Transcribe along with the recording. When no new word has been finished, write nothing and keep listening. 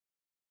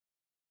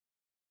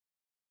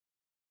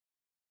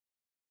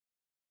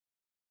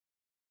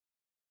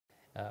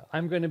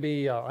I'm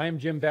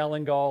Jim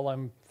Ballingall.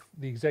 I'm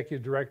the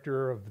Executive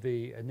Director of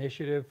the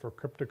Initiative for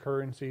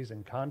Cryptocurrencies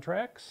and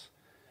Contracts.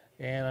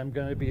 And I'm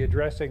going to be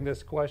addressing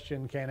this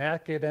question: can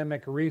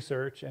academic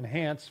research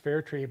enhance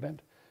fair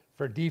treatment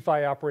for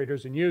DeFi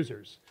operators and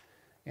users?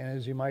 And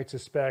as you might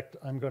suspect,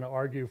 I'm going to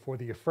argue for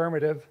the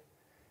affirmative,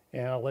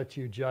 and I'll let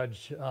you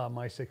judge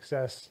my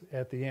success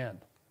at the end.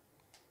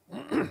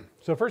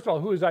 So first of all,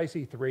 who is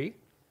IC3?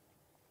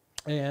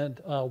 And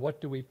what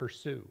do we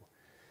pursue?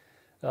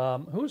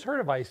 Who's heard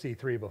of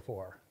IC3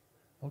 before?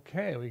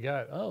 Okay, we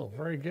got, oh,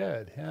 very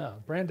good. Yeah,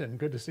 Brendan,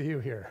 good to see you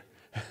here.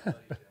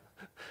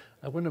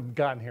 I wouldn't have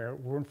gotten here if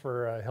it weren't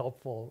for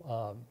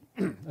helpful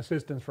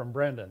assistance from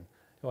Brendan,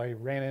 who I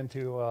ran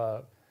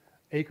into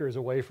acres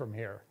away from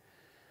here.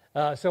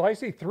 So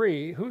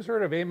IC3, who's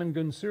heard of Ayman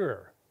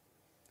Gunser?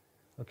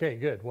 Okay,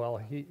 good.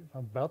 Well,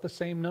 about the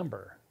same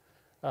number.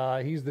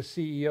 He's the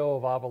CEO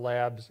of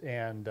Avalanche,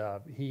 and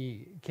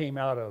he came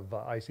out of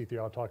IC3.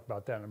 I'll talk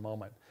about that in a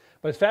moment.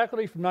 But it's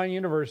faculty from 9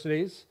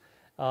 universities,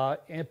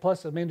 and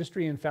plus some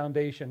industry and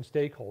foundation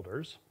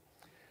stakeholders.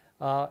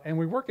 And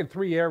we work in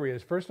 3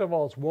 areas. First of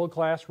all, it's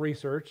world-class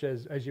research,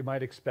 as you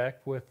might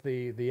expect, with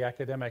the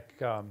academic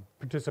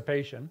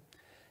participation.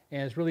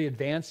 And it's really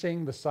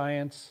advancing the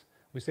science,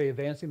 we say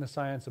advancing the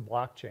science of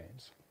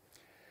blockchains.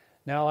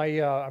 Now, I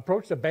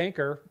approached a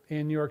banker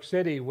in New York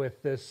City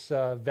with this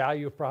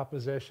value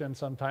proposition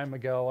some time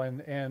ago,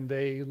 and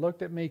they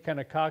looked at me kind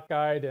of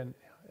cockeyed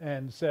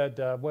and said,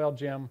 well,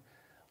 Jim,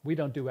 we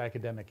don't do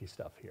academic-y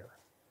stuff here.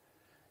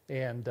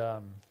 And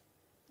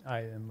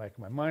in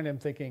my mind, I'm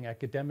thinking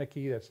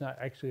academic-y, that's not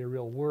actually a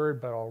real word,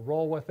 but I'll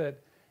roll with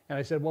it. And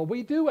I said, well,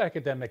 we do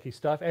academic-y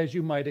stuff, as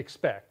you might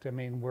expect. I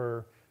mean,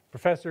 we're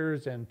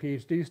professors and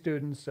PhD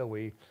students, so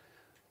we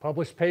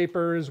publish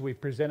papers, we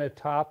present at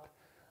top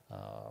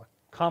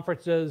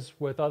conferences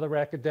with other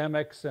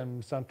academics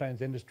and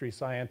sometimes industry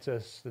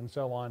scientists and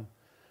so on.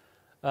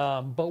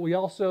 But we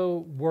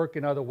also work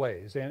in other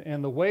ways.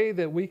 And the way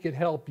that we could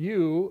help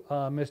you,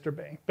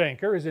 Mr.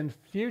 Banker, is in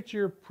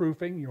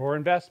future-proofing your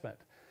investment.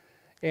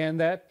 And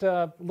that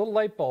little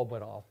light bulb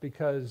went off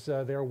because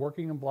they were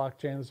working in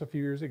blockchains a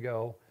few years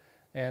ago,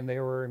 and they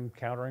were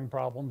encountering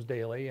problems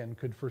daily and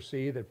could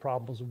foresee that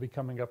problems would be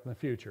coming up in the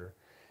future.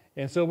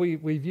 And so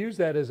we've used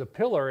that as a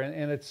pillar,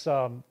 and it's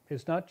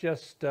not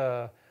just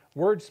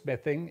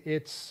wordsmithing,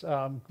 it's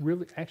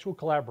really actual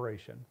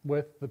collaboration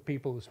with the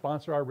people who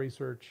sponsor our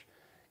research,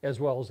 as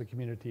well as the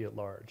community at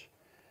large.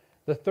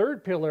 The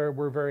third pillar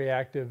we're very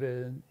active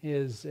in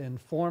is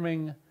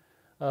informing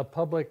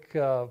public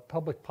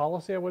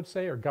policy, I would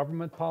say, or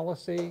government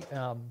policy,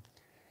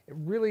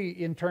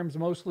 really in terms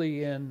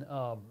mostly in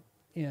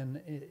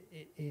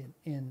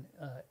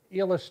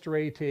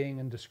illustrating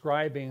and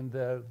describing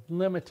the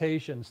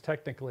limitations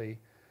technically,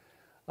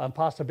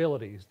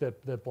 possibilities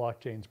that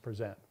blockchains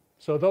present.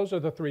 So those are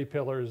the 3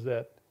 pillars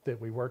that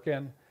we work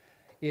in.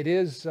 It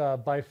is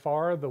by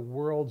far the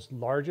world's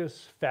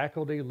largest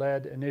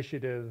faculty-led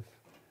initiative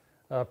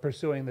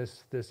pursuing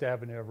this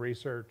avenue of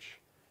research,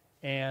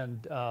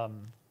 and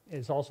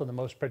is also the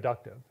most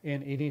productive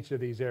in each of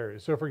these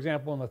areas. So for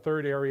example, in the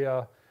 3rd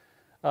area,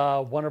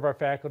 one of our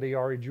faculty,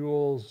 Ari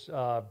Jules,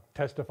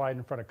 testified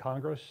in front of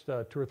Congress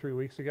 2 or 3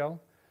 weeks ago.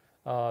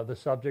 The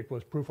subject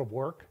was proof of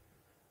work.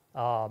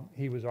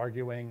 He was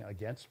arguing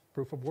against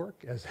proof of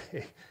work as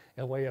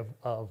a way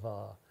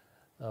of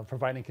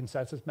providing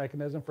consensus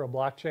mechanism for a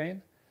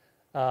blockchain.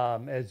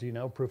 As you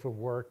know, proof of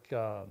work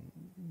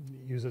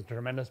uses a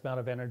tremendous amount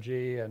of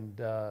energy and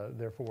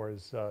therefore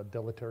is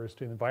deleterious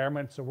to the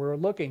environment. So we're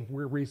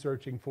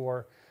researching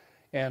for,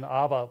 and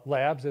Ava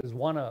Labs is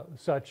one of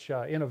such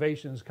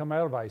innovations come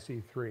out of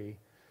IC3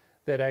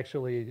 that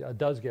actually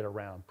does get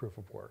around proof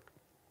of work.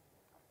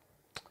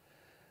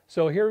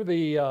 So here are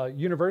the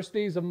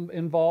universities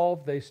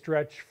involved. They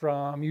stretch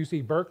from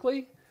UC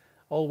Berkeley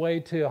all the way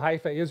to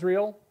Haifa,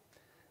 Israel.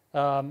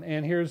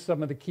 And here's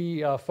some of the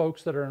key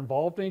folks that are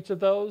involved in each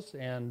of those.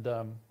 And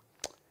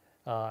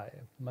I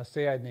must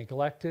say I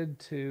neglected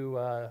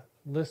to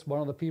list one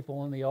of the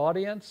people in the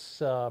audience,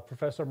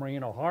 Professor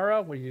Maureen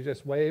O'Hara. Will you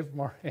just wave,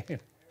 Maureen?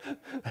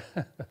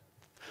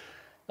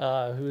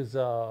 Who's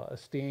an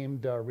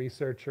esteemed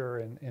researcher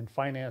in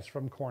finance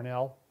from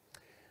Cornell.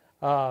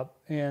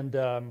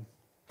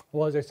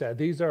 Well, as I said,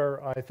 these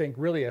are, I think,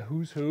 really a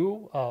who's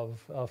who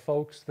of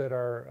folks that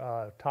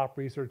are top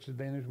research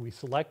advantage. We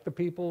select the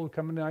people who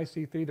come into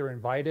IC3. They're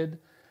invited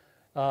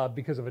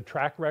because of a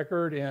track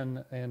record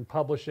in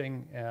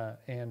publishing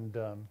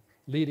and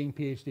leading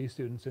PhD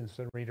students in this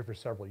arena for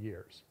several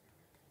years.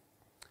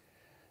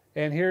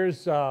 And here's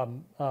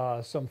some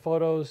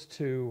photos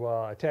to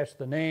attach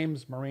the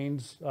names.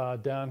 Maureen's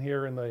down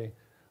here in the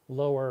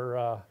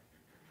lower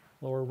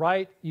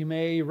right. You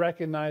may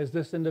recognize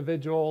this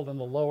individual in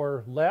the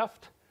lower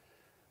left.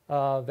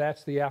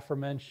 That's the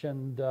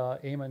aforementioned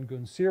Ayman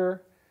Gunser.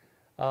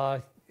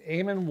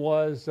 Ayman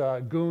was,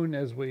 Gun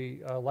as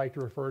we like to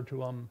refer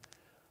to him,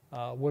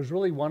 was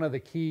really one of the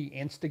key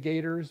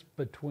instigators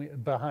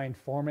behind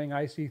forming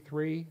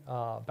IC3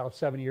 about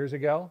 7 years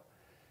ago.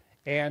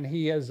 And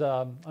he has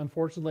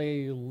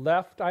unfortunately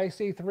left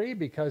IC3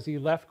 because he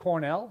left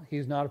Cornell.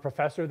 He's not a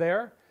professor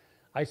there.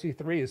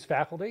 IC3 is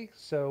faculty,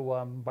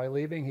 so by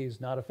leaving, he's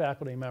not a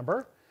faculty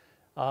member.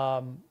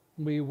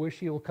 We wish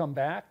he will come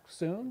back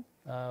soon.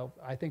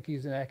 I think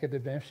he's an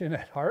academician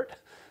at heart,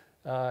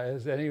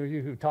 as any of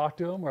you who talked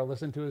to him or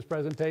listened to his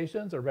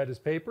presentations or read his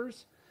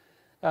papers.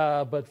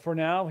 But for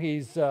now,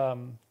 he's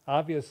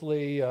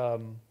obviously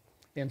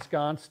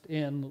ensconced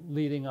in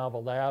leading Ava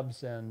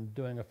Labs and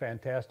doing a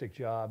fantastic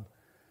job.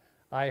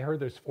 I heard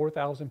there's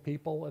 4,000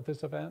 people at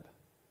this event.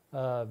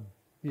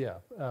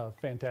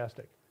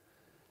 Fantastic.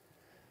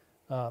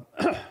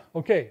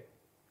 Okay,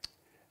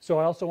 so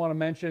I also want to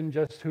mention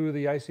just who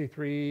the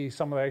IC3,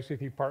 some of the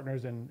IC3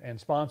 partners and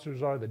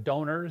sponsors are, the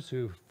donors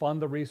who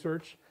fund the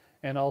research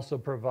and also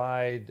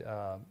provide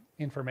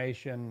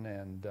information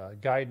and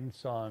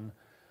guidance on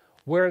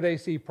where they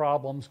see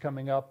problems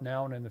coming up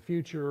now and in the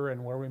future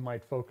and where we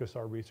might focus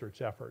our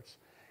research efforts.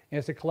 And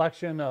it's a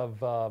collection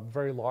of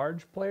very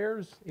large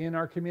players in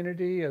our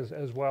community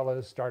as well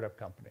as startup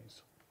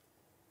companies.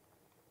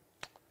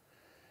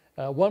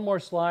 One more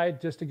slide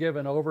just to give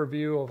an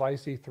overview of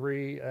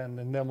IC3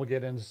 and then we'll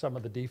get into some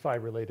of the DeFi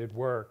related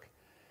work.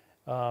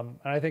 And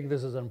I think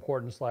this is an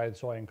important slide,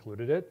 so I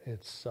included it.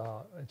 It's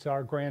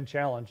our grand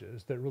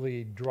challenges that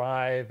really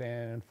drive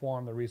and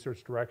inform the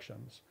research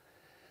directions.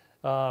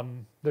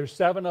 There's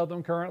 7 of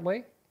them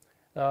currently.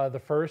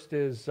 The first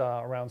is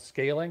around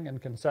scaling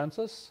and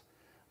consensus.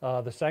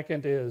 The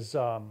second is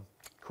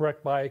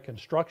correct by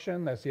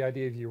construction. That's the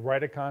idea if you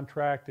write a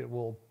contract, it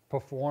will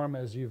perform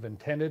as you've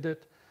intended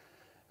it.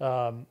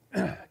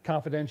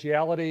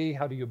 Confidentiality,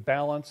 how do you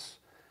balance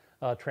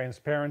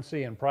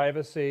transparency and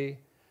privacy?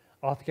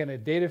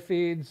 Authenticated data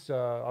feeds,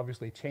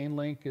 obviously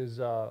Chainlink is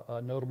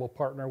a notable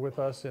partner with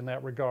us in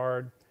that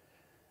regard.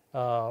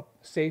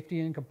 Safety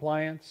and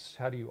compliance,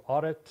 how do you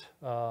audit,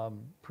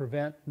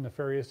 prevent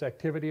nefarious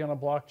activity on a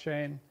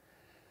blockchain?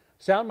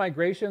 Sound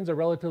migration is a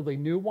relatively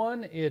new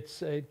one.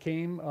 It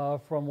came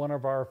from one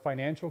of our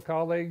financial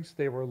colleagues.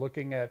 They were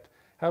looking at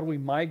how do we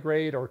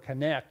migrate or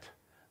connect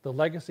the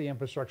legacy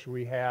infrastructure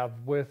we have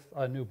with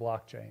a new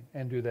blockchain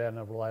and do that in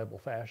a reliable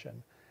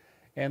fashion.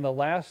 And the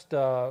last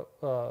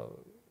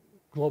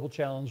global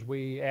challenge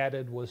we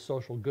added was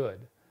social good.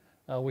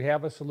 We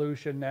have a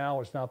solution now.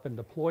 It's not been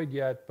deployed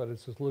yet, but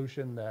it's a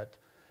solution that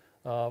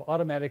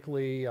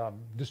automatically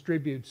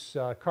distributes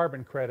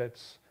carbon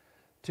credits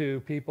to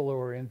people who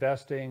are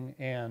investing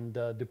and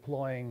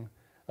deploying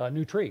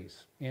new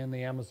trees in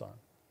the Amazon.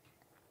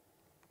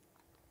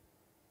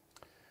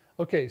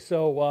 Okay,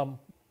 so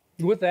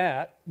with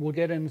that, we'll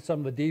get into some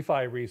of the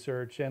DeFi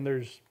research, and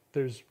there's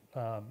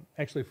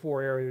actually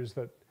 4 areas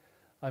that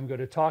I'm going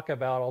to talk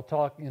about. I'll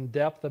talk in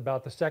depth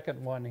about the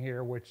second one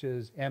here, which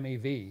is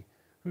MEV.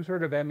 Who's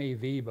heard of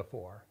MEV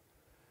before?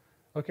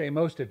 Okay,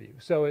 most of you.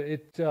 So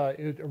it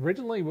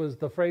originally was,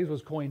 the phrase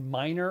was coined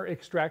minor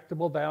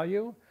extractable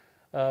value,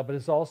 but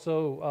it's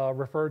also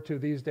referred to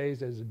these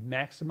days as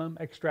maximum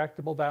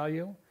extractable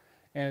value.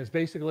 And it's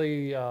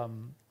basically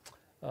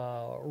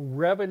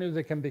revenue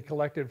that can be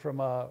collected from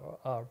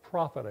a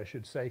profit, I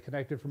should say,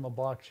 connected from a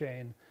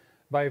blockchain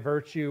by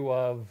virtue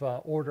of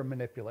order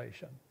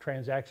manipulation,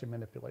 transaction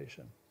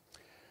manipulation.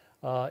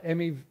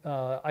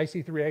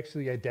 IC3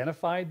 actually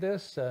identified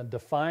this,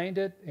 defined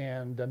it,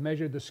 and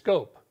measured the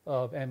scope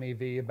of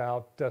MEV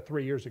about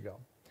 3 years ago.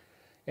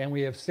 And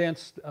we have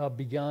since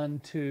begun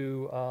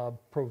to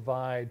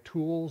provide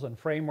tools and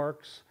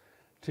frameworks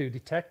to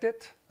detect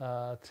it,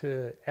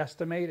 to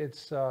estimate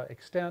its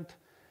extent,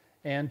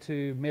 and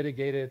to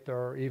mitigate it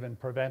or even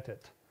prevent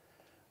it.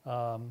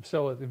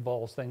 So it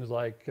involves things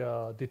like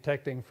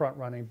detecting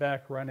front-running,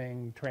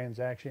 back-running,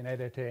 transaction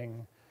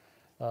editing,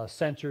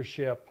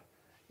 censorship,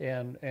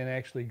 and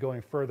actually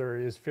going further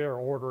is fair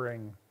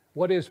ordering.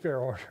 What is fair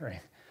ordering?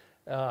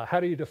 How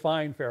do you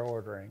define fair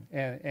ordering?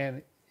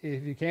 And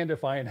if you can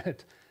define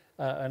it,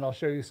 and I'll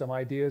show you some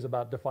ideas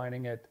about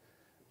defining it,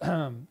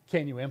 can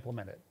you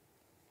implement it?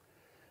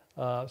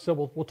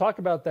 So we'll talk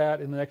about that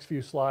in the next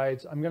few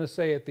slides. I'm going to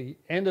say at the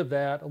end of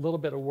that a little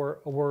bit of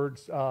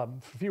a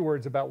few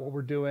words about what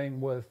we're doing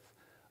with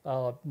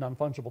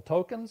non-fungible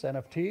tokens,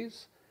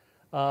 NFTs.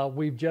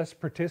 We've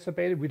just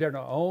participated. We did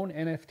our own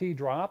NFT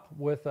drop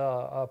with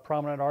a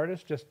prominent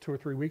artist just 2 or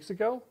 3 weeks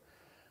ago.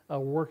 We're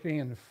working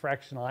in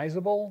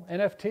fractionalizable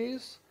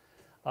NFTs.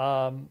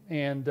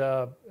 And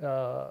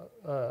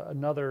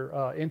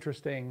another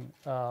interesting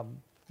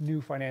new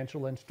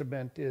financial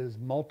instrument is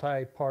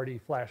multi-party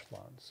flash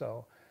loans.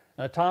 So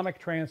an atomic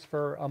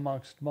transfer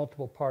amongst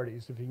multiple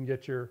parties, if you can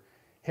get your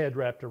head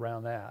wrapped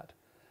around that.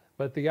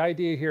 But the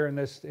idea here in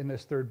this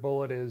third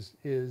bullet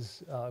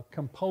is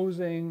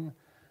composing,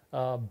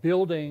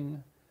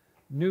 building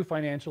new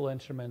financial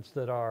instruments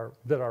that are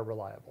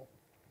reliable.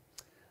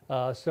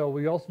 So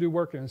we also do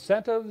work in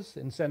incentives,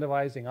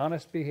 incentivizing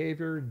honest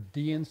behavior,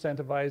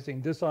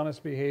 de-incentivizing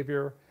dishonest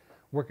behavior,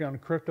 working on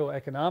crypto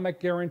economic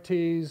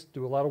guarantees,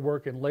 do a lot of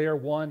work in layer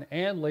 1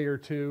 and layer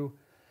 2.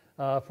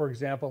 For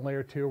example, in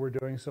layer 2, we're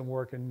doing some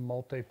work in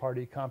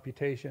multi-party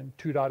computation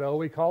 2.0,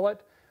 we call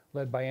it,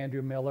 led by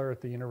Andrew Miller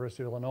at the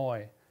University of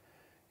Illinois.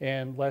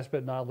 And last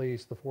but not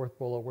least, the fourth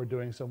bullet, we're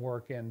doing some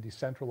work in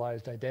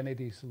decentralized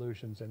identity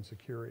solutions and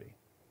security.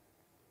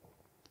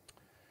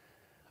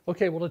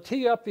 Okay, well, to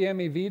tee up the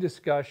MEV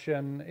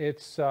discussion,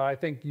 it's, I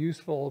think,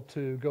 useful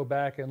to go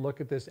back and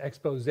look at this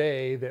expose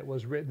that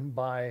was written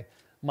by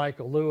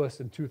Michael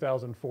Lewis in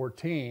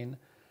 2014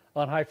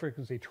 on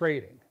high-frequency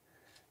trading.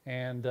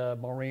 And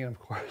Maureen, of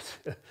course,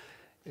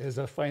 is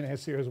a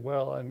financier as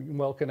well and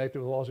well connected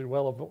with Wall Street,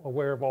 well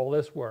aware of all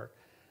this work.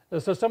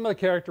 So some of the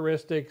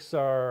characteristics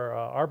are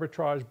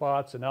arbitrage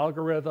bots and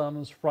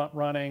algorithms, front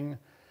running.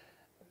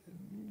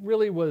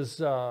 Really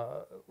was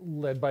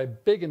led by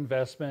big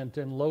investment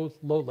in low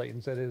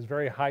latency, that is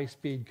very high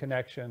speed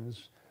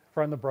connections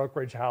from the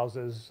brokerage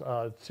houses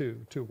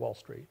to Wall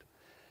Street.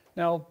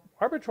 Now,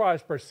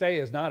 arbitrage per se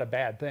is not a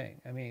bad thing.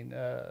 I mean,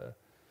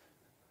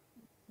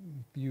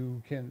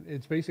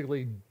 it's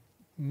basically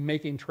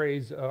making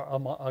trades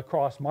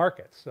across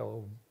markets.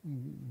 So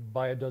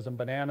buy a dozen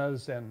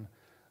bananas in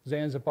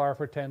Zanzibar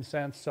for 10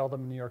 cents, sell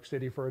them in New York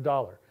City for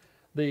 $1.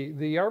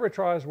 The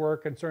arbitrage we're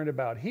concerned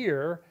about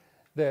here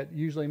that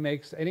usually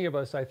makes any of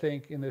us, I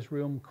think, in this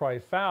room cry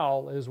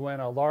foul is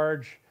when a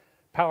large,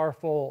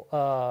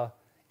 powerful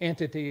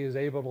entity is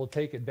able to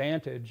take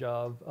advantage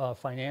of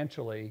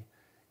financially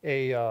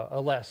a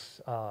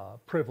less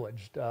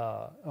privileged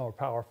or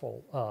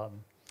powerful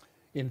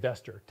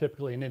investor,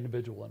 typically an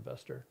individual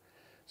investor.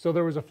 So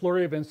there was a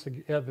flurry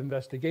of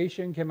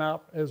investigation came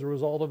out as a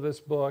result of this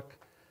book,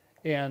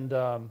 and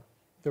there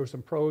were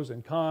some pros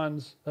and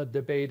cons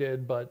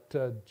debated, but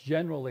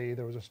generally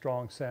there was a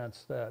strong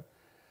sense that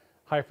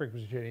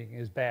high-frequency trading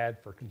is bad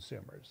for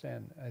consumers.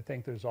 And I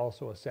think there's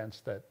also a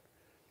sense that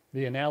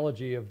the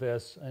analogy of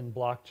this in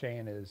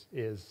blockchain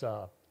is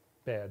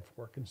bad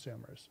for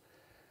consumers.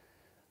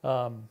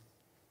 But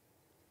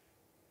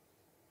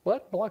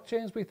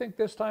blockchains, we think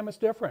this time it's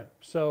different.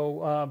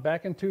 So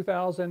back in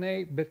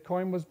 2008,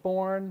 Bitcoin was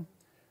born.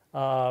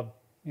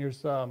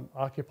 Here's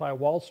Occupy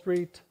Wall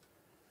Street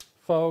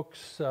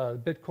folks,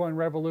 Bitcoin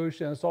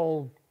revolution. It's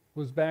all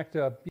was back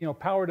to,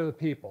 power to the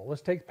people.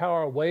 Let's take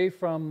power away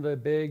from the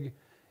big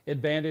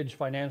advantaged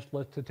financial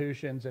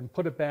institutions and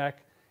put it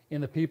back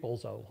in the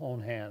people's own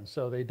hands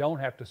so they don't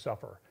have to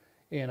suffer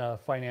in a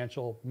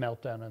financial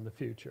meltdown in the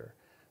future.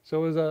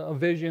 So it was a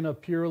vision of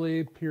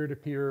purely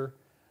peer-to-peer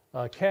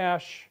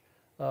cash,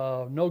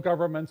 no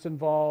governments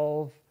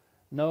involved,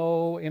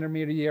 no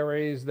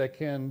intermediaries that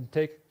can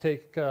take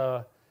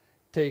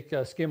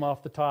skim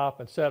off the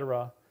top,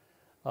 etc.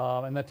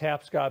 And the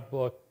Tapscott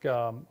book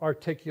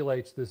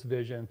articulates this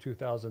vision in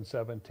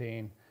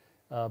 2017,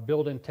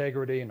 build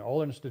integrity in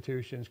all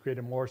institutions, create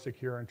a more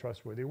secure and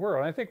trustworthy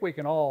world. And I think we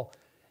can all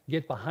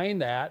get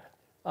behind that.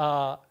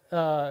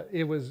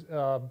 It was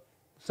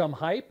some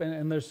hype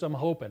and there's some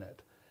hope in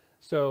it.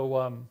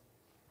 So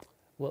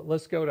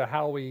let's go to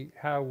how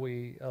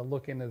we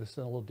look into this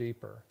a little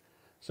deeper.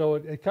 So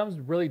it comes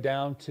really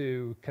down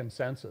to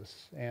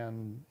consensus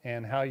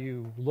and how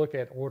you look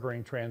at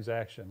ordering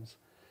transactions.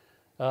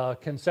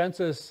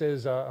 Consensus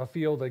is a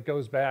field that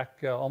goes back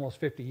almost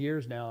 50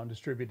 years now in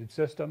distributed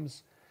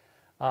systems.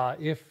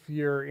 If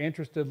you're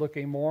interested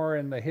looking more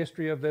in the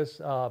history of this,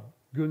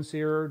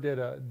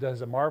 Gunseer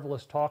does a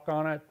marvelous talk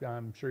on it.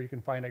 I'm sure you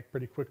can find it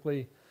pretty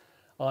quickly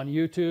on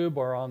YouTube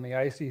or on the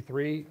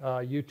IC3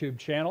 YouTube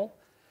channel.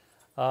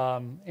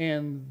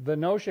 And the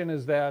notion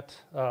is that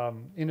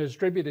in a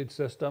distributed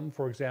system,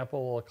 for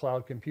example, a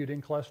cloud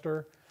computing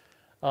cluster,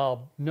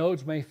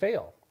 nodes may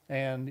fail.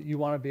 And you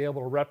want to be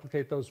able to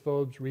replicate those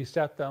nodes,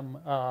 reset them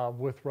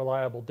with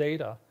reliable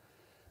data.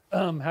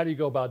 How do you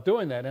go about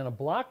doing that? In a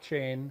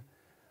blockchain,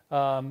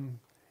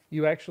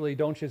 you actually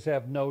don't just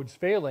have nodes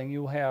failing,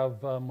 you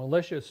have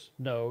malicious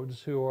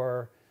nodes who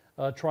are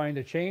trying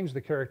to change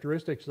the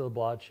characteristics of the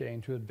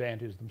blockchain to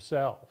advantage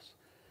themselves.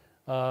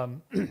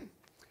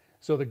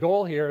 So the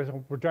goal here, is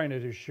we're trying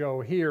to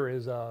show here,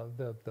 is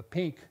the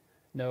pink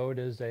node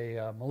is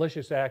a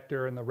malicious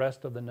actor and the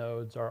rest of the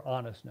nodes are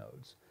honest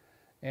nodes.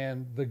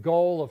 And the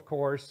goal, of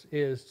course,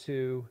 is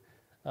to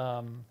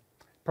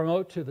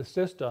promote to the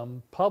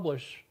system,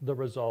 publish the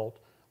result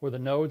where the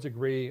nodes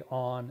agree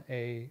on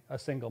a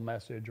single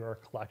message or a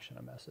collection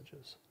of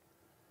messages.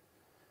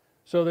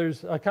 So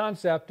there's a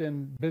concept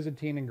in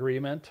Byzantine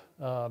agreement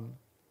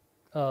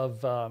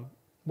of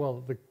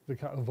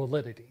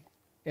validity.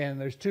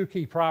 And there's two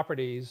key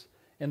properties,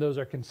 and those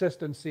are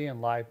consistency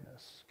and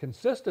liveness.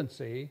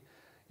 Consistency,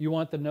 you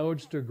want the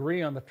nodes to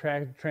agree on the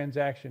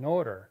transaction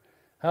order.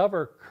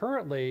 However,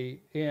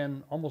 currently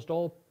in almost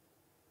all,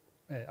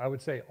 I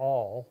would say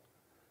all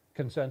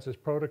consensus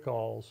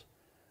protocols,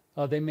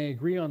 they may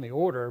agree on the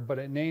order, but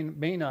it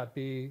may not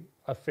be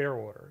a fair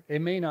order.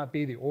 It may not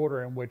be the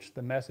order in which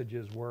the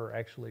messages were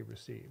actually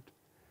received.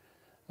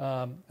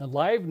 And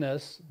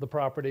liveness, the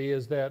property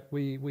is that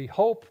we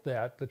hope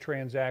that the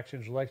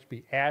transactions will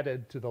actually be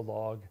added to the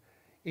log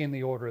in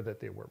the order that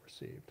they were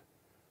received.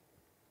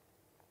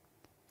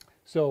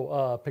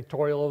 So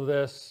pictorial of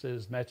this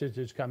is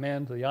messages come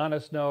in to the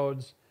honest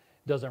nodes.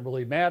 Doesn't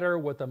really matter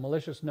what the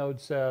malicious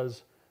node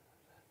says.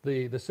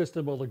 the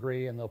system will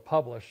agree and they'll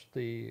publish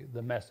the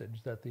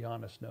message that the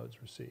honest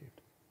nodes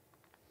received.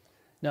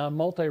 Now, in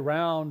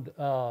multi-round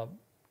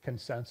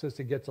consensus,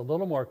 it gets a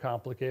little more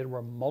complicated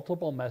where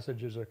multiple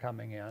messages are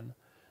coming in.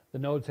 The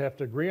nodes have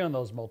to agree on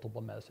those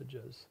multiple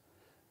messages.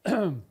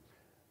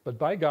 But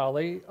by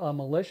golly, a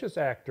malicious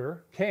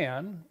actor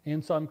can,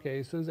 in some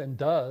cases, and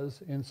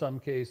does, in some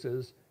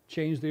cases,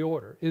 change the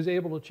order, is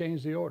able to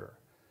change the order.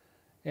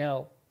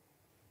 Now,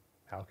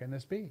 how can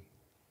this be?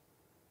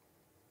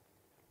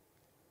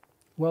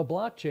 Well,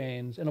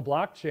 blockchains, in a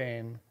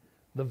blockchain,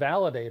 the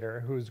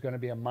validator, who's going to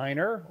be a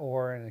miner,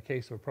 or in the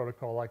case of a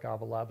protocol like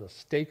Avalanche, a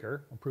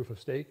staker, a proof of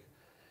stake,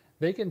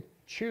 they can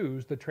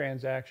choose the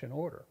transaction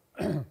order.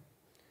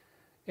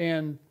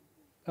 And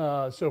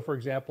so, for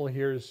example,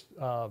 here's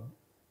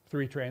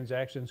 3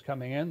 transactions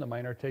coming in. The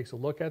miner takes a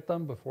look at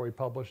them before he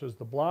publishes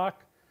the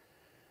block.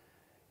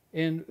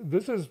 And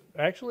this is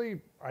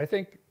actually, I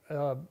think,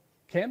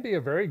 can be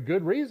a very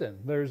good reason.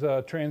 There's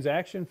a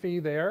transaction fee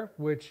there,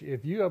 which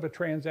if you have a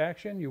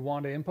transaction you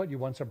want to input, you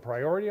want some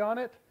priority on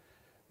it,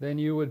 then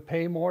you would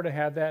pay more to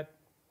have that,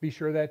 be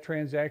sure that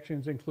transaction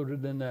is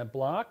included in that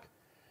block.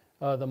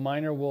 The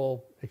miner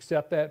will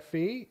accept that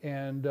fee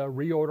and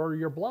reorder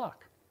your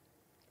block.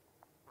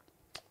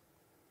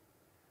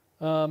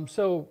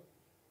 So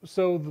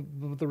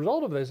the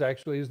result of this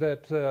actually is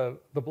that the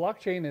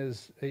blockchain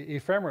is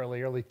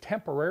ephemerally, or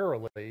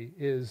temporarily,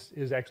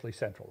 is actually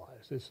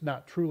centralized. It's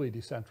not truly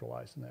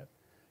decentralized in that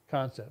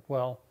concept.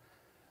 Well,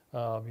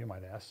 you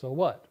might ask, so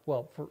what?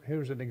 Well,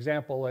 here's an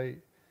example.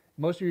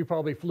 Most of you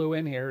probably flew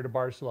in here to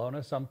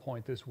Barcelona some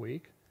point this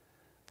week.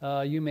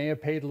 You may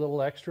have paid a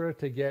little extra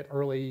to get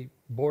early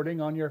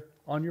boarding on your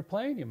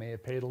plane. You may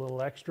have paid a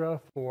little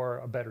extra for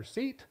a better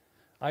seat.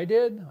 I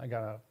did. I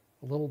got a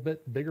little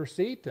bit bigger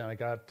seat, and I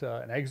got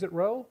an exit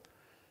row.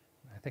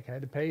 I think I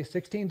had to pay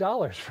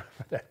 $16 for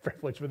that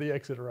privilege for the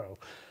exit row.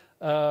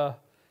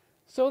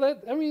 So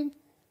that, I mean,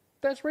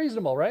 that's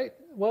reasonable, right?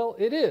 Well,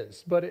 it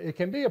is, but it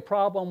can be a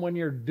problem when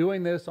you're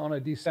doing this on a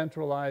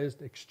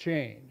decentralized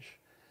exchange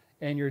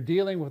and you're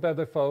dealing with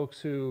other folks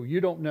who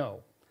you don't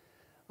know.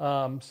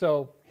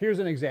 So here's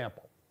an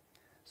example.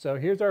 So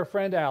here's our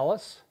friend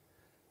Alice,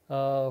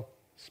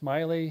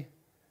 smiley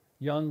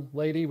young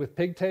lady with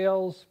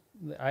pigtails.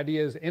 The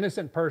idea is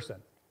innocent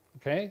person,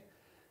 okay?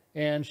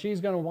 And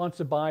she's going to want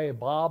to buy a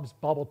Bob's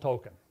bubble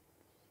token.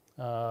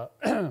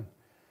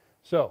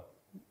 So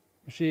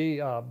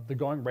the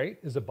going rate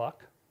is $1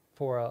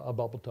 for a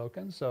bubble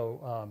token.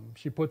 So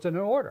she puts in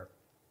an order,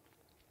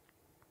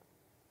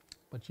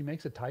 but she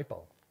makes a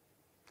typo.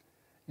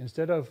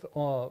 Instead of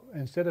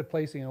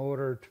placing an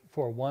order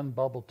for 1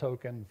 bubble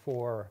token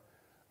for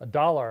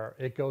 $1,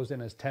 it goes in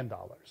as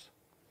 $10.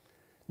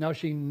 Now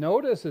she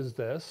notices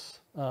this.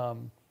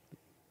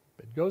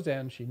 It goes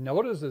in, she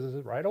notices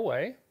it right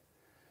away,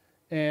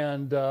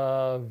 and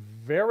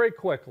very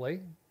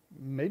quickly,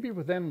 maybe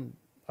within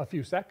a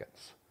few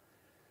seconds,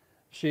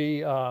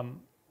 she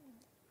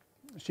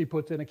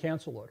puts in a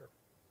cancel order,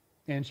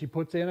 and she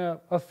puts in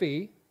a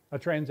fee, a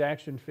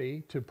transaction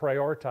fee, to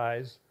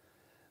prioritize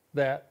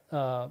that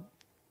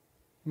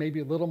maybe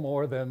a little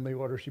more than the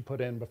order she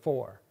put in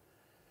before.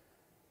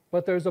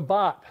 But there's a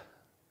bot.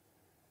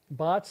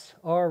 Bots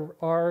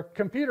are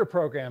computer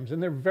programs,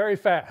 and they're very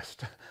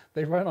fast.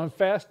 They run on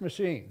fast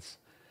machines,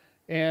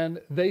 and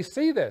they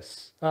see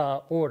this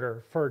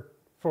order for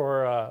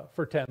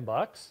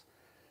 $10,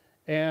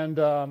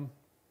 and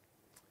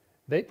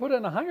they put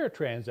in a higher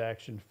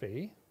transaction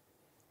fee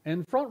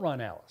and front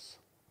run Alice.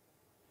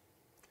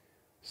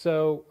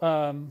 So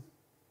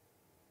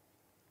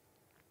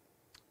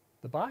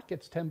the bot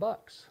gets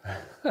 $10,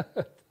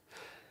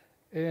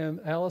 and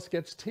Alice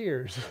gets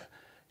tears,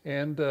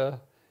 and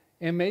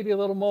maybe a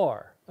little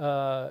more.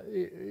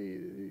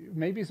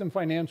 Maybe some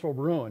financial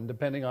ruin,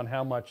 depending on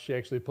how much she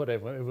actually put in.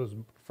 If it was,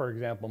 for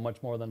example,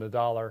 much more than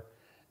 $1,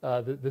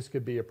 this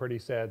could be a pretty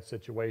sad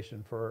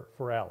situation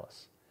for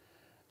Alice.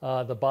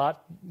 The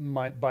bot,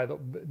 by the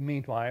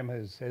meantime,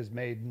 has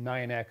made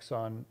 9x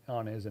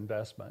on his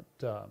investment.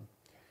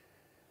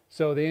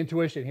 So the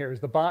intuition here is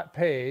the bot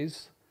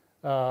pays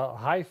a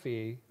high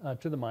fee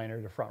to the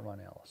miner to front run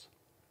Alice.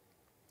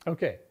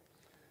 Okay.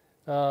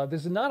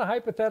 This is not a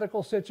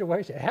hypothetical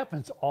situation. It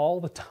happens all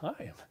the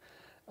time.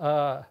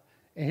 And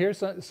here's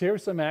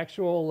some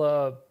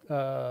actual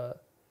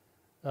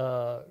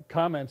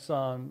comments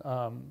on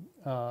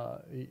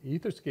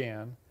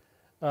Etherscan.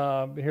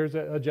 Here's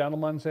a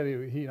gentleman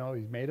said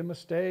he's made a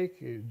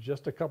mistake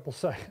just a couple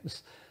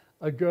seconds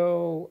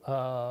ago.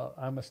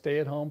 I'm a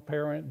stay-at-home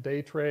parent,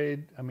 day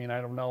trade. I mean,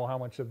 I don't know how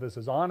much of this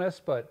is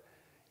honest, but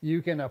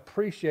you can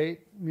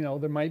appreciate,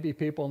 there might be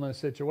people in this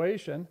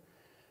situation.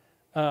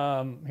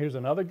 Here's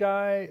another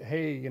guy.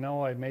 Hey,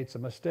 I made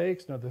some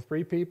mistakes. Another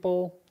 3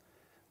 people.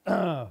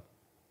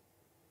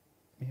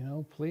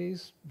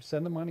 Please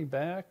send the money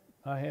back.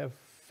 I have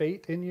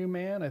faith in you,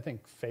 man. I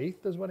think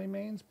faith is what he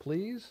means.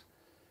 Please.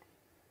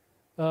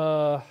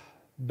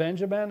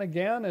 Benjamin,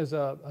 again, is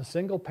a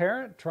single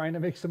parent trying to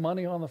make some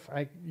money on the,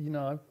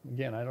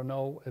 again, I don't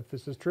know if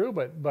this is true,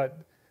 but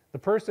The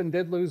person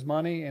did lose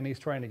money and he's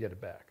trying to get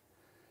it back.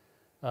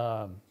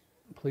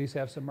 Please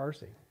have some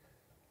mercy.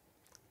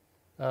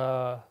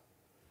 And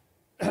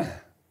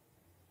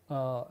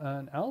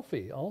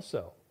Alfie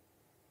also,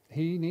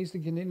 he needs to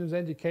continue his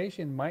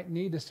education, might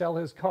need to sell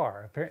his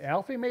car.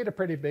 Alfie made a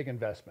pretty big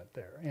investment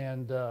there,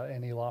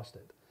 and he lost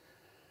it.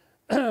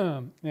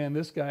 And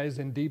this guy's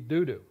in deep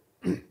doo-doo.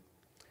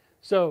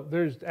 So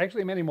there's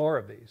actually many more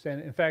of these.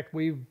 And in fact,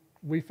 we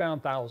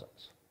found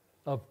thousands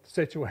of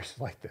situations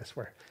like this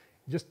where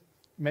you just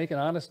make an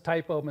honest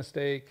typo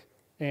mistake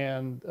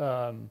and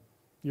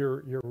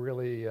you're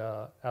really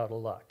out of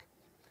luck.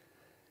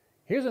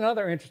 Here's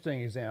another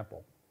interesting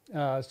example.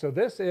 So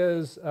this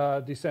is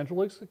a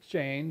decentralized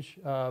exchange,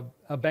 a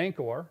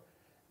Bancor.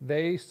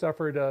 They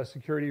suffered a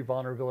security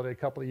vulnerability a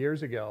couple of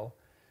years ago.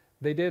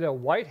 They did a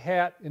white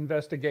hat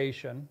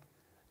investigation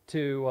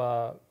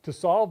to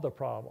solve the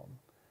problem.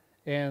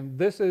 And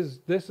this is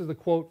the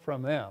quote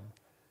from them.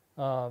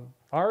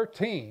 Our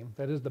team,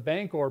 that is the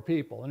Bancor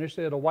people,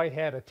 initiated a white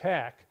hat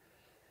attack.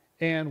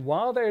 And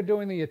while they're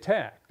doing the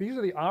attack, these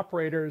are the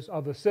operators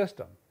of the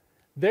system.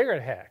 They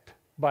get hacked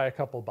by a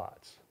couple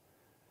bots.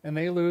 And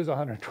they lose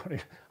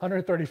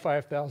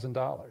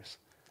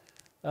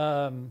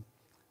 $135,000.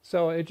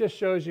 So it just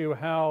shows you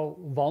how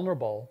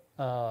vulnerable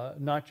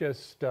not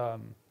just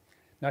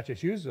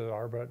users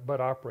are,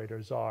 but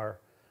operators are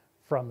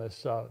from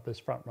this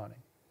front running.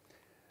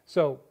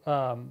 So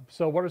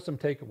what are some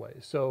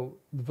takeaways? So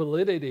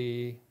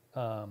validity,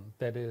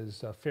 that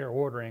is fair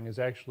ordering, is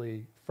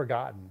actually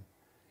forgotten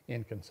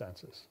in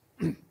consensus.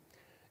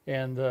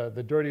 And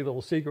the dirty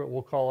little secret,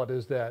 we'll call it,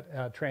 is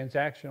that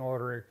transaction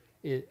ordering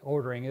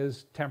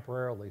is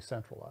temporarily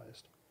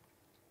centralized.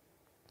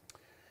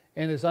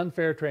 And this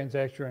unfair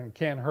transaction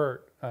can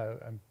hurt, I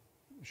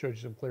showed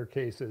you some clear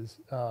cases,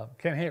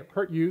 can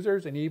hurt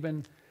users and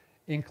even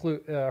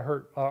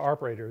hurt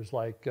operators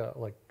like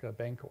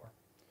Bancor.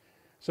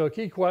 So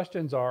key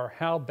questions are,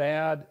 how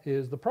bad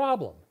is the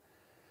problem?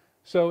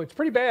 So it's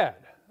pretty bad.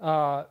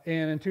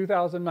 And in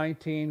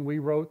 2019, we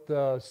wrote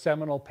the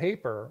seminal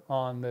paper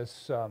on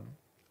this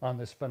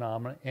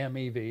phenomenon,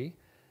 MEV.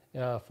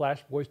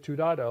 Flash Boys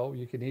 2.0,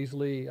 you can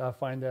easily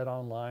find that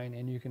online,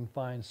 and you can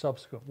find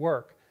subsequent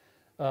work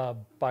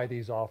by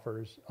these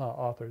authors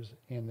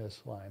in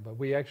this line. But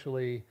we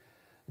actually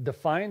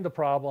defined the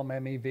problem,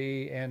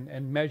 MEV,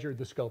 and measured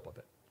the scope of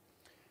it.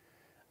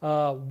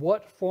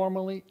 What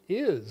formally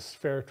is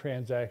fair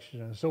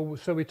transaction? So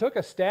we took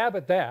a stab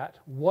at that.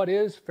 What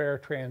is fair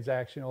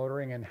transaction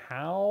ordering, and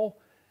how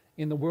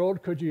in the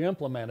world could you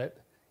implement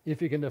it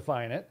if you can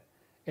define it?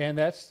 And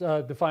that's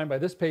defined by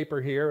this paper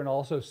here and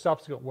also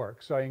subsequent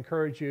work. So I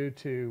encourage you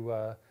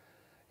to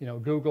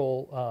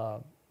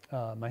Google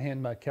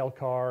Mahinma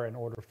Kelkar and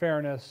Order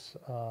Fairness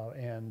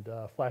and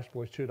Flash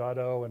Boys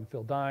 2.0 and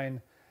Phil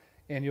Dine,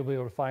 and you'll be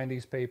able to find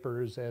these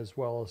papers as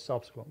well as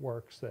subsequent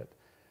works that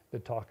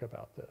talk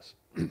about this.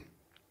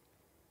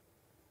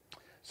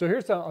 So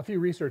here's a few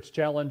research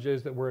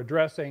challenges that we're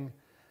addressing.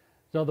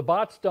 So the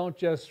bots don't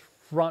just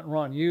front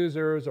run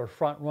users or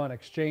front run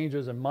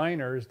exchanges and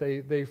miners,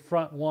 they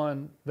front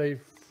run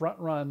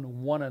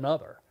one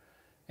another.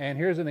 And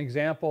here's an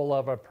example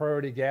of a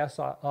priority gas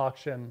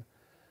auction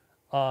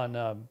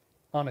on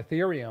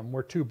Ethereum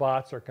where two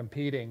bots are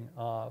competing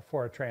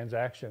for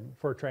transaction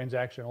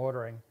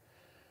ordering.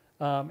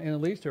 And it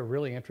leads to a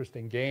really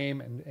interesting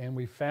game, and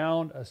we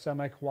found a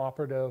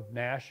semi-cooperative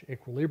Nash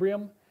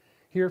equilibrium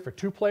here for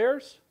two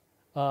players.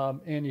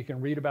 And you can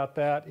read about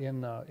that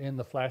in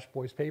the Flash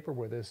Boys paper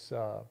where this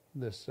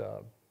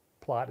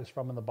plot is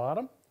from in the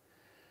bottom.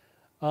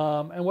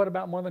 And what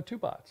about more than two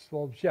bots?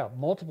 Well, yeah,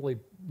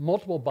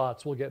 multiple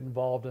bots will get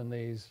involved in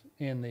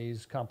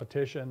these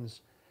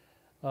competitions.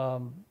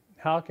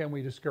 How can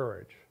we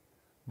discourage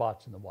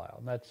bots in the wild?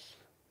 And that's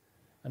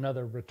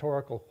another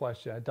rhetorical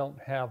question. I don't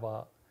have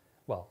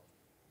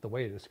the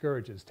way to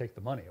discourage it is take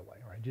the money away,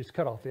 right? Just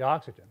cut off the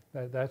oxygen.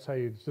 That's how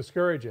you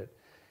discourage it.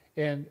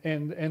 And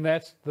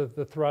that's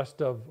the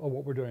thrust of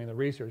what we're doing in the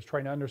research,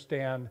 trying to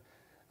understand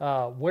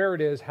where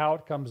it is, how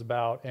it comes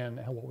about, and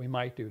what we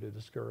might do to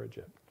discourage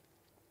it.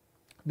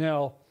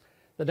 Now,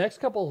 the next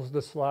couple of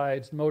the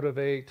slides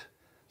motivate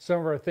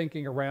some of our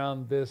thinking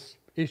around this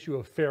issue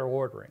of fair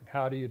ordering.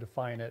 How do you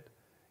define it,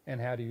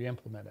 and how do you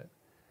implement it?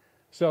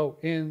 So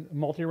in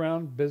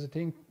multi-round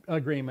Byzantine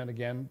agreement,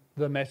 again,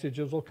 the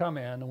messages will come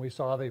in, and we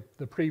saw the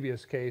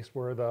previous case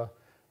where the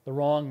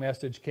wrong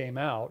message came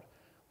out.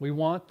 We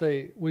want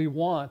the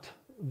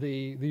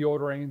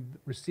ordering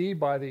received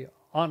by the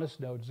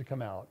honest nodes to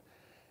come out.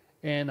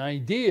 An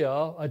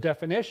idea, a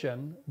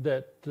definition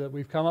that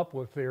we've come up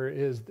with here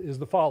is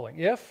the following.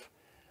 If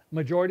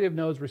majority of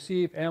nodes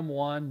receive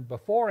M1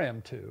 before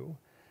M2,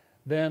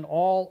 then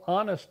all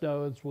honest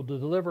nodes will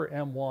deliver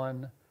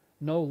M1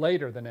 no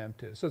later than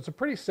M2. So it's a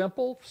pretty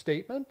simple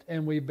statement,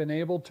 and we've been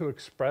able to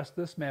express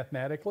this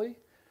mathematically.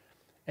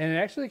 And it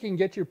actually can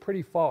get you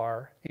pretty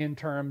far in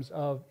terms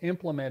of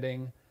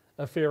implementing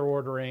a fair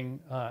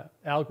ordering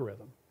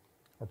algorithm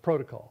or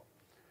protocol.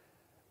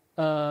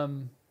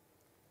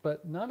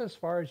 But not as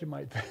far as you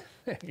might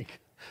think.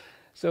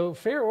 So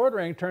fair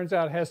ordering, turns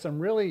out, has some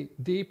really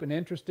deep and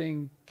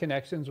interesting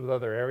connections with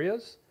other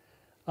areas.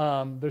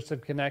 There's some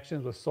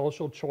connections with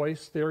social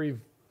choice theory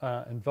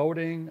and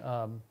voting.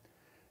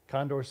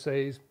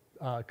 Condorcet's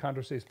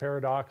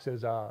paradox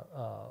is a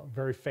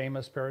very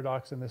famous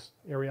paradox in this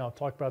area. I'll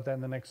talk about that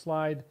in the next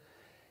slide.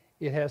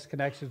 It has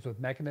connections with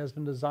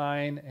mechanism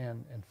design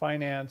and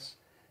finance,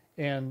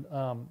 and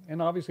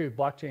obviously with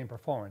blockchain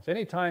performance.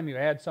 Anytime you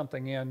add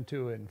something in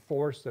to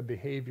enforce the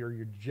behavior,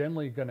 you're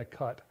generally going to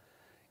cut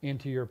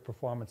into your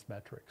performance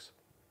metrics.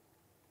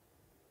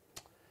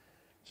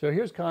 So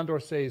here's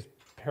Condorcet's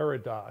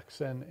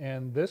paradox,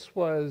 and this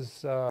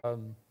was,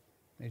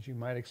 as you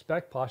might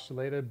expect,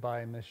 postulated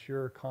by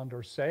Monsieur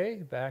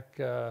Condorcet back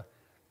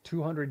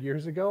 200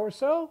 years ago or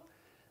so.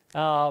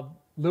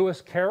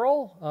 Lewis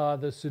Carroll,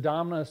 the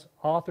pseudonymous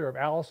author of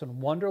Alice in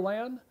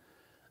Wonderland,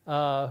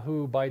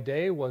 who by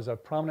day was a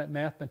prominent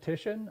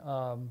mathematician,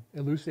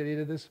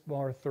 elucidated this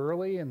more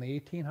thoroughly in the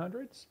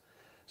 1800s.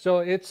 So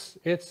it's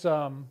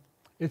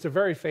a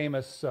very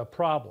famous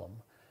problem,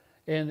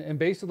 and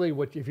basically,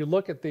 if you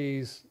look at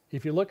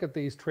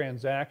these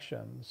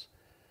transactions,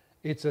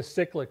 it's a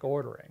cyclic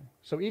ordering.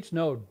 So each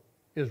node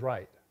is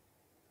right.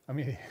 I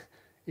mean,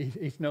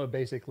 each node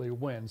basically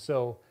wins.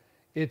 So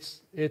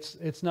it's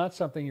not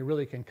something you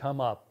really can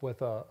come up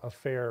with a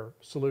fair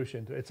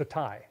solution to. It's a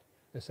tie,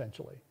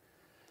 essentially.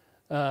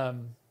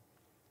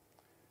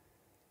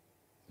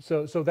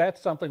 So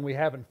that's something we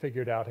haven't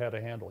figured out how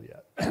to handle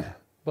yet.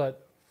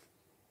 But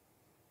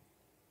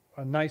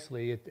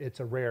nicely, it's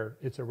a rare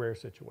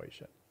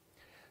situation.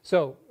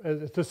 So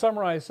to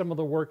summarize some of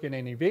the work in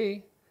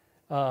NEV,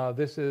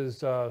 this is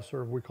sort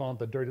of, we call it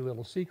the dirty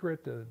little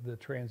secret. The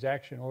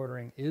transaction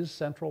ordering is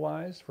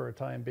centralized for a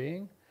time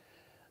being.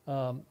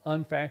 The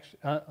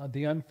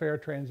unfair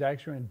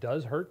transaction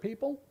does hurt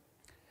people.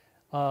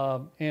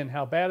 And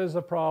how bad is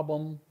the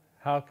problem?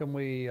 How can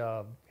we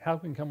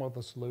come up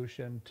with a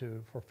solution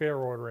for fair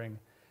ordering?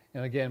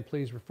 And again,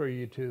 please refer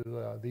you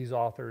to these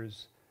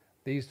authors,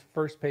 these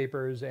first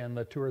papers and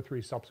the 2 or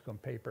 3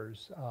 subsequent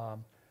papers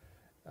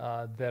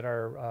that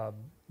are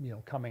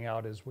coming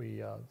out as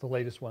the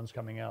latest ones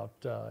coming out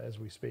as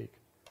we speak.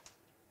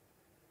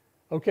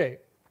 Okay,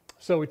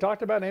 so we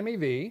talked about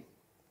MEV,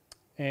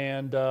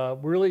 and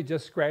really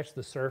just scratched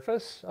the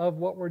surface of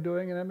what we're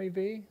doing in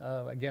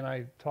MEV. Again,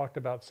 I talked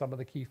about some of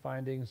the key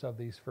findings of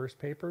these first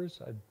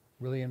papers. I'd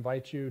really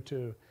invite you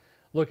to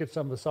look at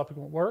some of the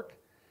subsequent work.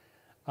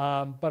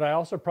 But I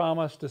also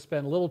promised to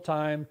spend a little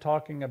time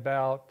talking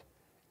about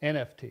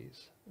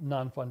NFTs,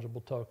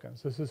 non-fungible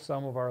tokens. This is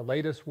some of our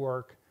latest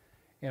work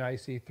in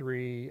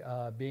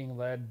IC3 being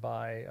led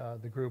by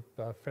the group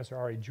Professor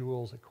Ari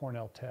Jules at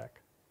Cornell Tech.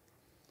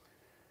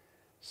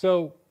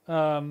 So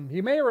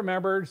you may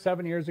remember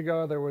 7 years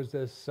ago there was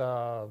this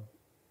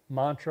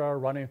mantra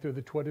running through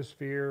the Twitter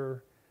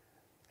sphere,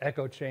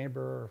 echo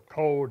chamber,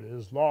 code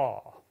is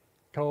law,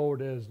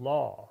 code is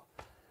law.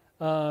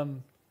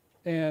 And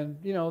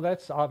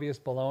that's obvious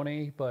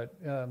baloney, but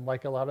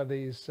like a lot of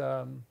these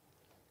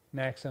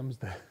maxims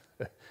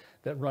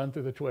that run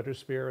through the Twitter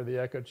sphere or the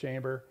echo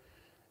chamber,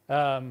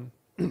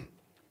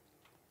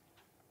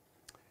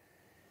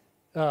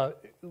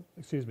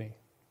 excuse me,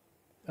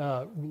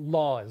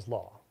 law is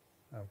law.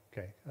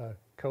 Okay,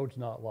 code's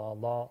not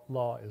law,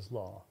 law is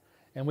law.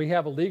 And we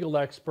have a legal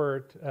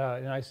expert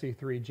in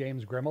IC3,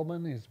 James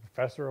Grimmelman. He's a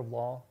professor of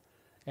law,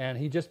 and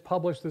he just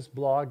published this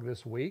blog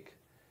this week.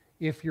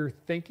 If you're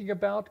thinking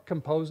about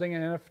composing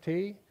an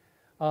NFT,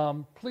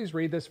 please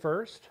read this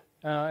first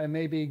and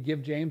maybe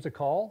give James a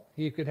call.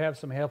 He could have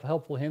some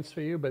helpful hints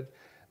for you, but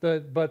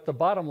the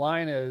bottom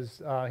line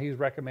is he's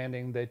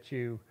recommending that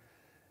you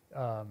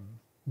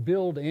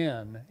build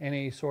in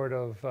any sort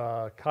of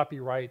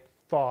copyright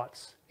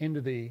thoughts into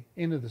the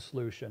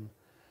solution,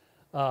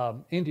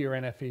 into your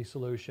NFT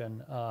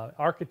solution.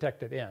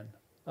 Architect it in.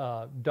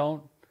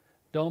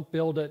 Don't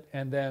build it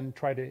and then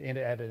try to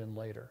add it in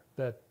later.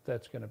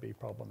 That's going to be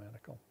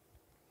problematical.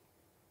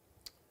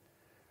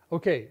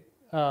 Okay,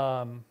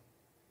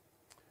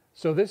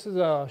 so this is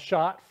a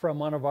shot from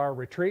one of our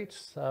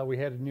retreats we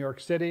had in New York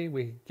City.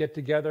 We get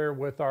together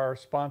with our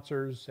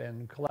sponsors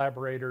and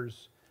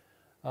collaborators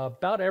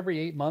about every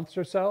 8 months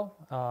or so,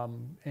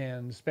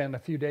 and spend a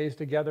few days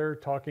together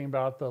talking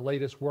about the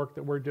latest work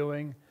that we're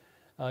doing,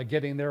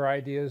 getting their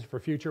ideas for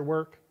future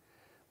work.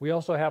 We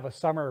also have a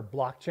summer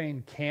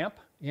blockchain camp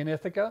in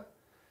Ithaca.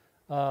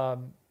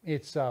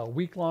 It's a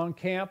week-long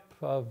camp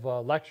of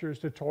lectures,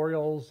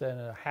 tutorials, and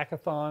a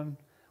hackathon.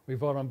 We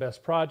vote on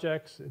best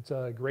projects. It's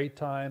a great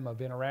time of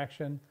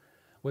interaction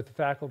with the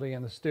faculty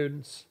and the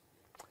students.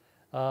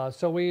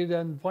 So we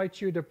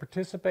invite you to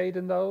participate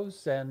in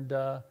those, and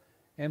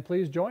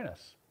please join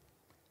us.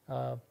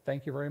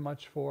 Thank you very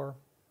much for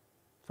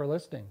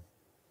listening.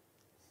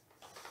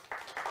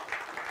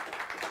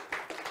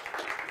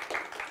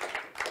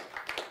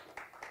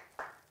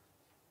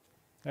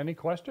 Any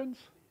questions?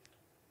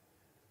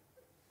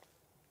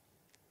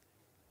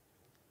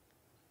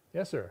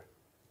 Yes, sir.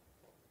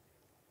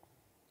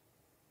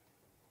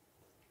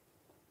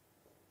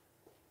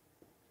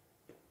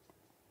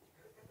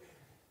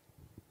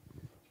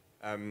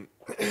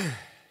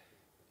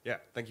 Yeah,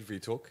 thank you for your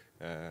talk.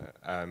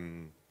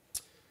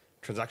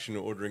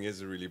 Transactional ordering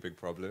is a really big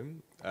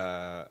problem.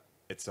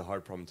 It's a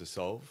hard problem to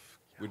solve.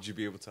 Yeah. Would you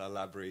be able to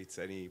elaborate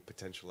any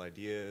potential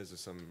ideas or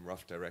some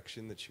rough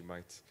direction that you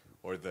might,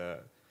 or the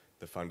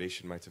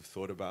foundation might have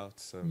thought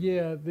about?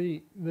 Yeah,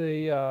 the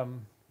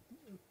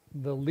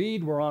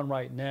lead we're on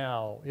right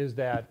now is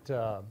that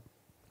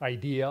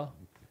idea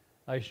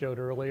I showed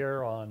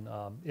earlier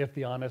on if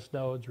the honest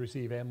nodes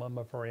receive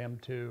M1 for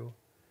M2,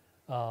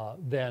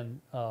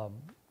 then let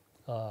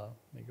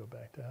me go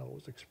back to how it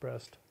was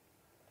expressed.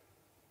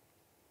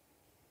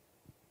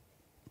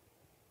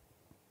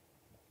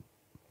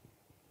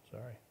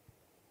 Sorry.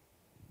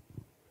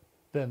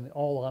 Then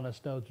all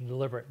honest nodes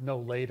deliver it no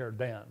later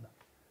than.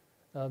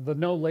 The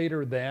no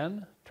later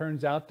than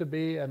turns out to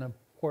be an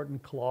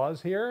important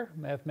clause here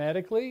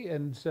mathematically,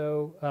 and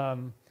so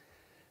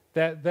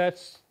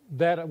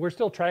that we're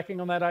still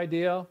tracking on that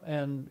idea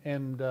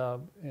and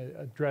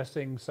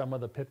addressing some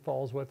of the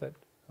pitfalls with it.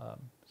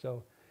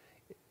 So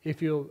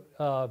if you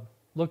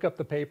look up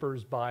the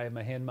papers by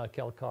Mahinma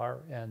Kelkar,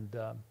 and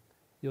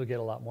you'll get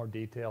a lot more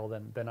detail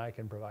than I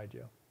can provide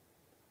you.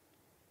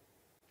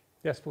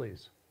 Yes,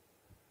 please.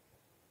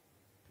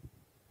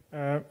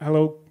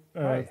 Hello.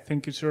 Hi.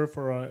 Thank you, sir,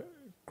 for a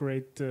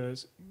great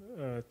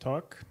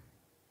talk.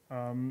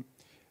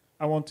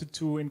 I wanted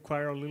to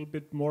inquire a little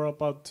bit more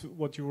about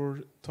what you were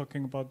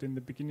talking about in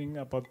the beginning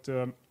about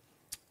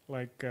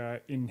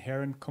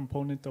inherent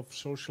component of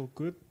social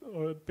good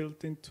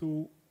built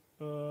into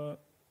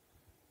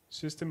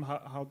system.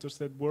 How does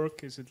that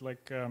work? Is it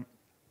like,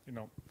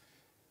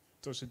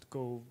 does it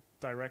go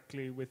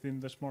directly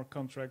within the smart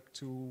contract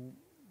to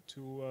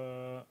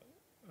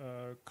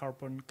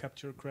carbon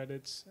capture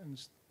credits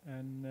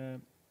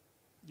and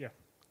yeah,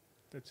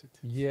 that's it.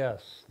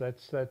 Yes,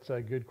 that's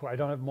a good question. I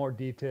don't have more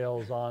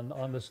details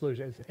on the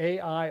solution. It's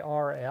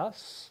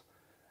AIRS,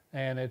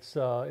 and it's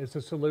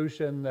a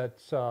solution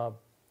that's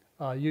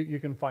you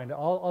can find.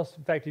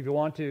 In fact, if you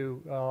want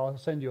to, I'll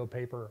send you a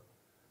paper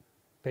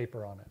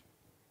on it.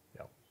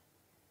 Yeah.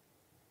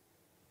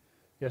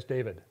 Yes,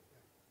 David.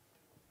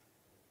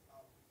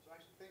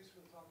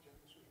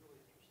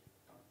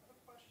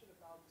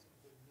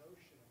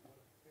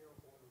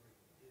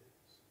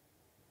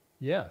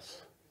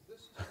 Yes. This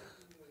is something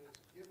that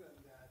is given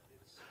that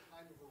it's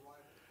time of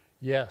arrival.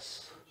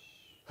 Yes.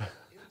 Which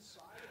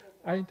inside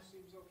of a block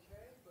seems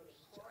okay, but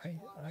across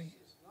blocks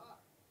is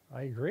not.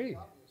 I agree.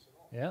 Obvious at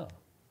all. Yeah.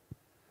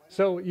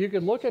 So you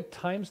could look at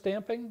time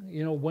stamping,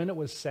 when it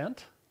was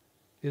sent.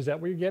 Is that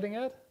what you're getting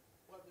at?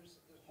 Well, there's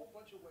a whole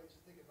bunch of ways to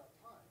think about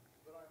time,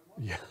 but I'm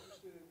most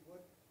interested in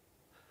what,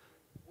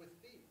 with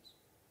fees.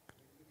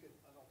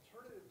 An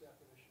alternative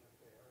definition of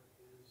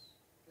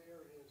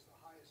fair is the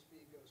highest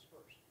fee goes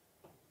first.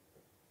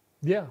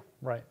 Yeah,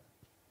 right.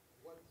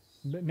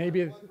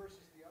 Maybe One versus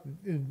the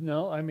other?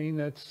 No, I mean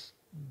is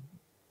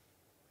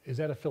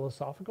that a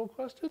philosophical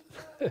question?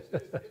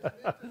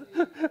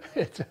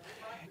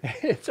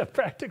 It's a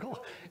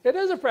practical. It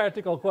is a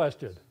practical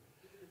question.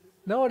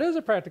 No, it is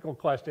a practical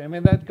question. I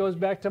mean, that goes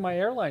back to my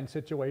airline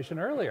situation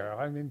earlier.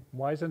 I mean,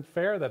 why isn't it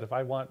fair that if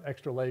I want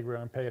extra leg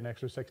room, I pay an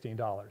extra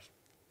 $16?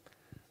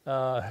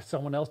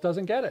 Someone else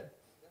doesn't get it.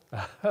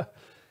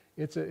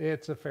 It's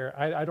a fair.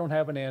 I don't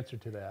have an answer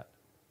to that.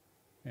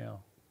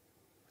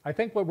 I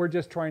think what we're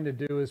just trying to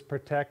do is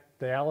protect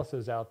the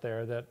Alices out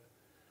there that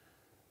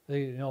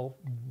they,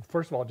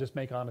 first of all, just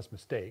make honest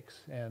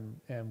mistakes and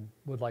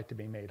would like to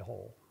be made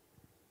whole.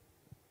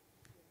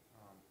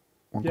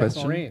 One yes,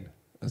 question. Maureen.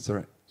 That's all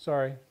right.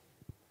 Sorry.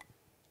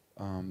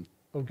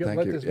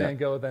 Let this man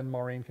go, then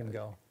Maureen can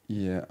go.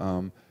 Yeah.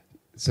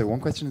 So one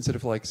question instead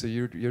of so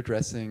you're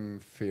addressing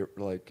fair,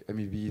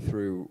 MEV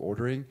through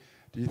ordering.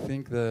 Do you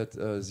think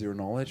that zero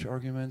knowledge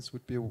arguments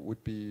would be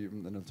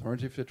an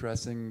alternative to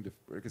addressing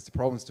because the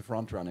problem is the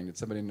front running that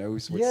somebody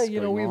knows what's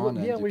going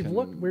on? Yeah,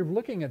 we're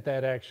looking at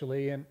that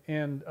actually,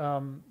 and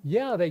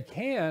yeah, they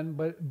can,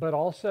 but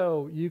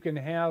also you can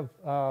have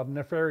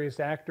nefarious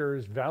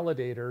actors,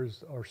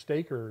 validators, or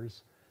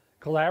stakers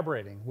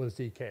collaborating with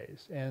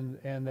ZKs,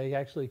 and they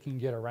actually can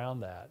get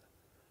around that.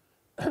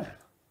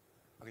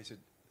 Okay,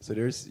 so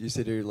you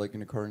said there in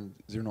the current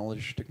zero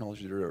knowledge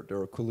technology there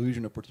are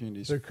collusion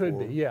opportunities. There could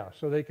be, yeah.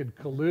 So they could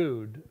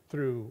collude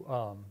through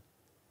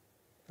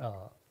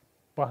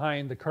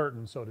behind the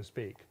curtain, so to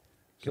speak.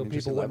 So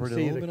people wouldn't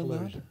see the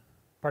collusion.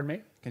 Pardon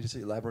me? Can you just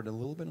elaborate a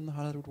little bit on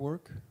how that would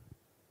work?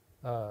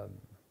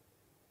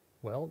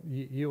 Well,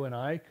 you and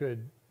I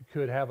could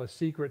have a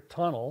secret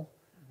tunnel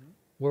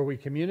where we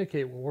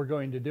communicate what we're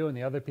going to do, and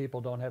the other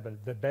people don't have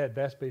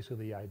that's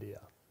basically the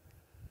idea.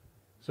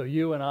 So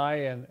you and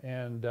I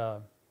and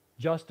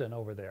Justin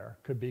over there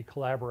could be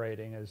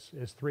collaborating as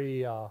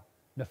three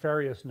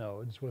nefarious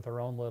nodes with our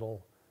own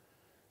little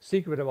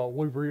secret about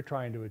what we're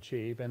trying to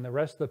achieve, and the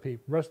rest of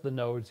the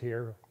nodes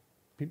here,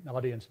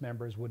 audience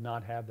members, would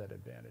not have that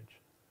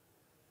advantage.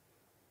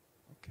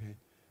 Okay.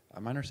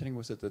 My understanding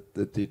was that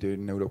the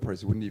node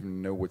operators wouldn't even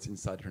know what's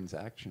inside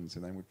transactions,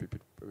 and then it would be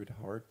a bit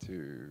hard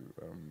to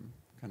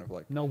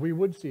No, we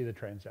would see the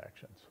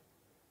transactions.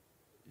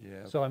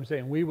 Yeah. So I'm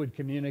saying we would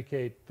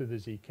communicate to the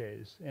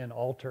ZKs and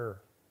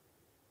alter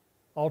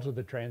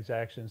the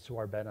transactions to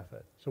our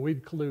benefit. So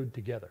we'd collude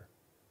together.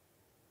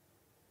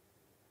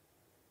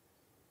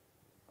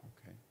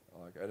 Okay.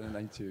 Like, I don't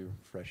need to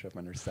fresh up my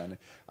understanding.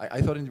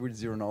 I thought with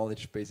zero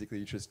knowledge, basically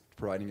you're just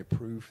providing a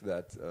proof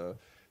that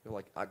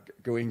like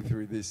going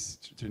through this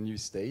to a new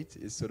state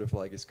is sort of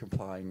like is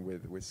complying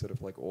with sort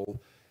of like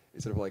all,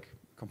 is sort of like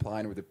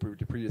complying with the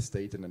previous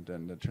state and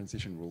then the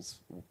transition rules,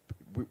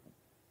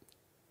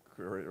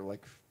 or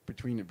like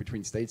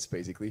between states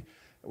basically,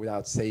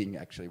 without saying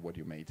actually what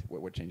you made,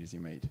 what changes you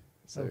made.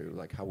 So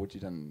like, how would you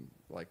then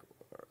like,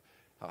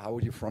 how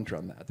would you front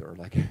run that, or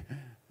like?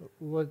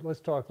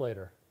 Let's talk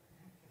later.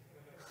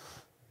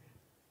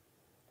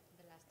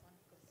 The last one,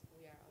 because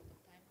we are out of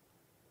time.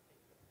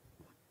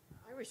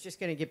 I was just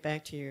going to get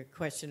back to your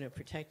question of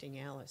protecting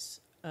Alice.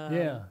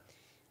 Yeah.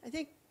 I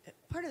think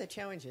part of the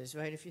challenge is,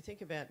 right, if you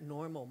think about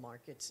normal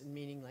markets, and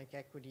meaning like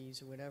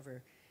equities or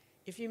whatever,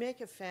 if you make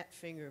a fat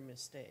finger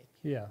mistake,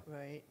 Yeah.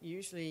 right,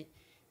 usually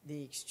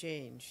the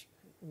exchange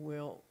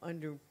will,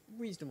 under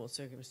reasonable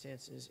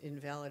circumstances,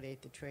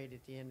 invalidate the trade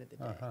at the end of the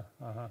day,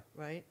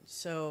 right?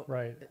 So,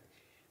 Right.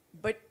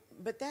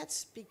 but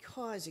that's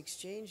because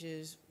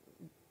exchanges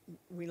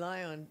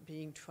rely on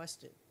being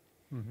trusted,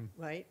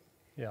 right?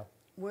 Yeah.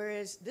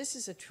 Whereas this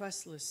is a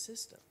trustless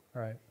system.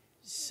 Right.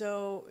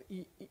 So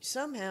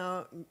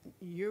somehow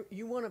you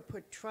want to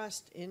put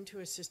trust into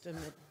a system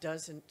that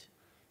doesn't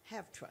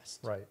have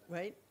trust. Right.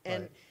 Right?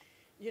 And Right.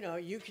 you know,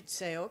 you could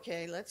say,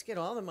 okay, let's get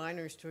all the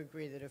miners to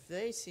agree that if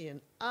they see an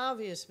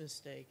obvious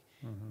mistake,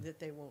 that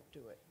they won't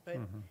do it. But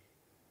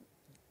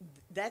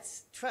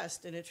that's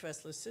trust in a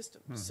trustless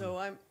system. So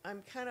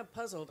I'm kind of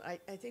puzzled. I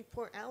think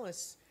poor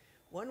Alice,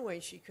 one way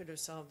she could have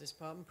solved this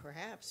problem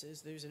perhaps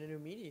is there's an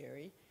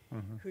intermediary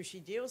who she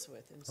deals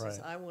with and says,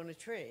 Right. I want to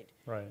trade.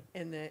 Right.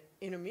 And the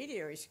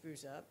intermediary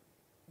screws up,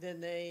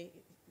 then they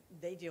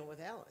deal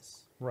with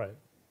Alice. Right.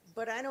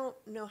 But I don't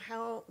know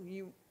how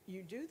you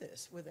do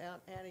this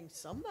without adding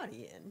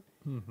somebody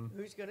in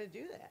who's going to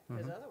do that,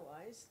 because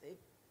otherwise it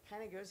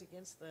kind of goes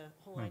against the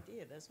whole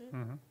idea, doesn't it?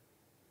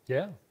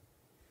 Yeah.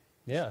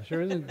 Yeah,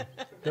 sure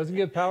doesn't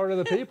give power to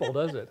the people,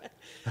 does it?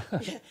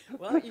 Yeah.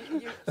 Well,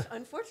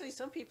 unfortunately,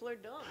 some people are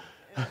dumb,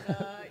 and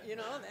you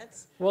know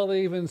that's. Well,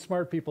 even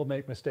smart people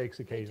make mistakes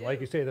occasionally. Like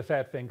do. you say, the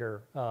fat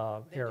finger They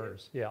do.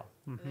 errors. Yeah.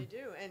 They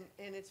do,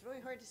 and it's really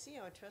hard to see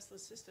how a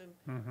trustless system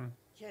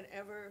can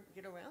ever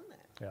get around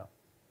that. Yeah.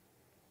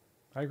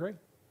 I agree.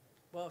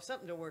 Well,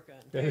 something to work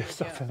on. There There's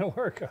you go. something to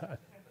work on.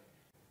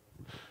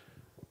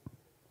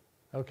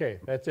 Okay,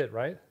 that's it,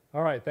 right?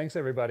 All right, thanks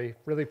everybody.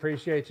 Really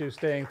appreciate you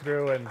staying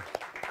through and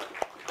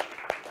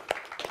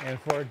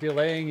for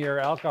delaying your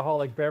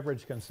alcoholic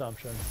beverage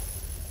consumption.